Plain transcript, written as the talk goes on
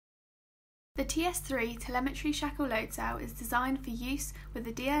The TS-3 Telemetry Shackle Load Cell is designed for use with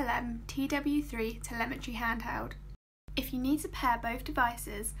the DLM TW-3 Telemetry Handheld. If you need to pair both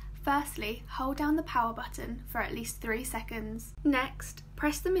devices, firstly hold down the power button for at least 3 seconds. Next,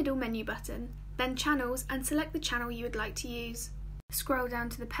 press the middle menu button, then Channels and select the channel you would like to use. Scroll down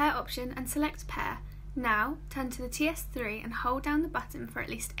to the Pair option and select Pair. Now turn to the TS-3 and hold down the button for at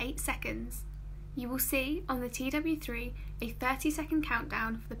least 8 seconds. You will see on the TW-3 a 30-second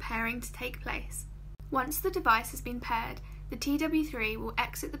countdown for the pairing to take place. Once the device has been paired, the TW-3 will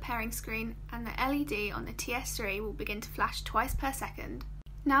exit the pairing screen and the LED on the TS-3 will begin to flash twice per second.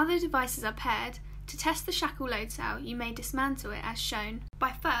 Now the devices are paired, to test the shackle load cell you may dismantle it as shown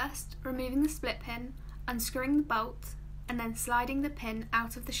by first removing the split pin, unscrewing the bolt and then sliding the pin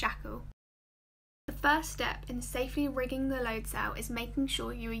out of the shackle. The first step in safely rigging the load cell is making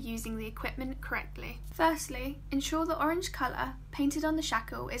sure you are using the equipment correctly. Firstly, ensure the orange colour painted on the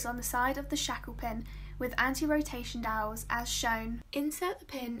shackle is on the side of the shackle pin with anti-rotation dowels as shown. Insert the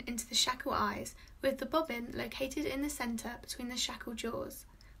pin into the shackle eyes with the bobbin located in the centre between the shackle jaws.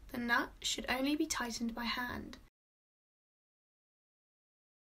 The nut should only be tightened by hand.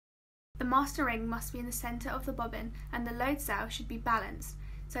 The master ring must be in the centre of the bobbin and the load cell should be balanced,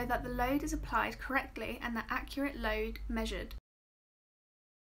 so that the load is applied correctly and the accurate load measured.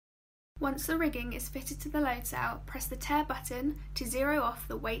 Once the rigging is fitted to the load cell, press the tear button to zero off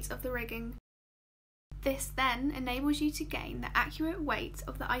the weight of the rigging. This then enables you to gain the accurate weight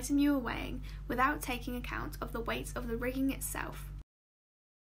of the item you are weighing without taking account of the weight of the rigging itself.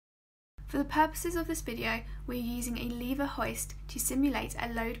 For the purposes of this video, we are using a lever hoist to simulate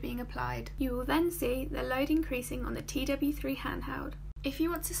a load being applied. You will then see the load increasing on the TW-3 handheld. If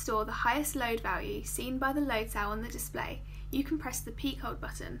you want to store the highest load value seen by the load cell on the display, you can press the peak hold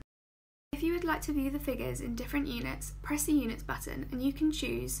button. If you would like to view the figures in different units, press the units button and you can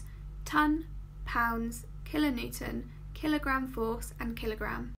choose tonne, pounds, kilonewton, kilogram force and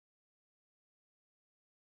kilogram.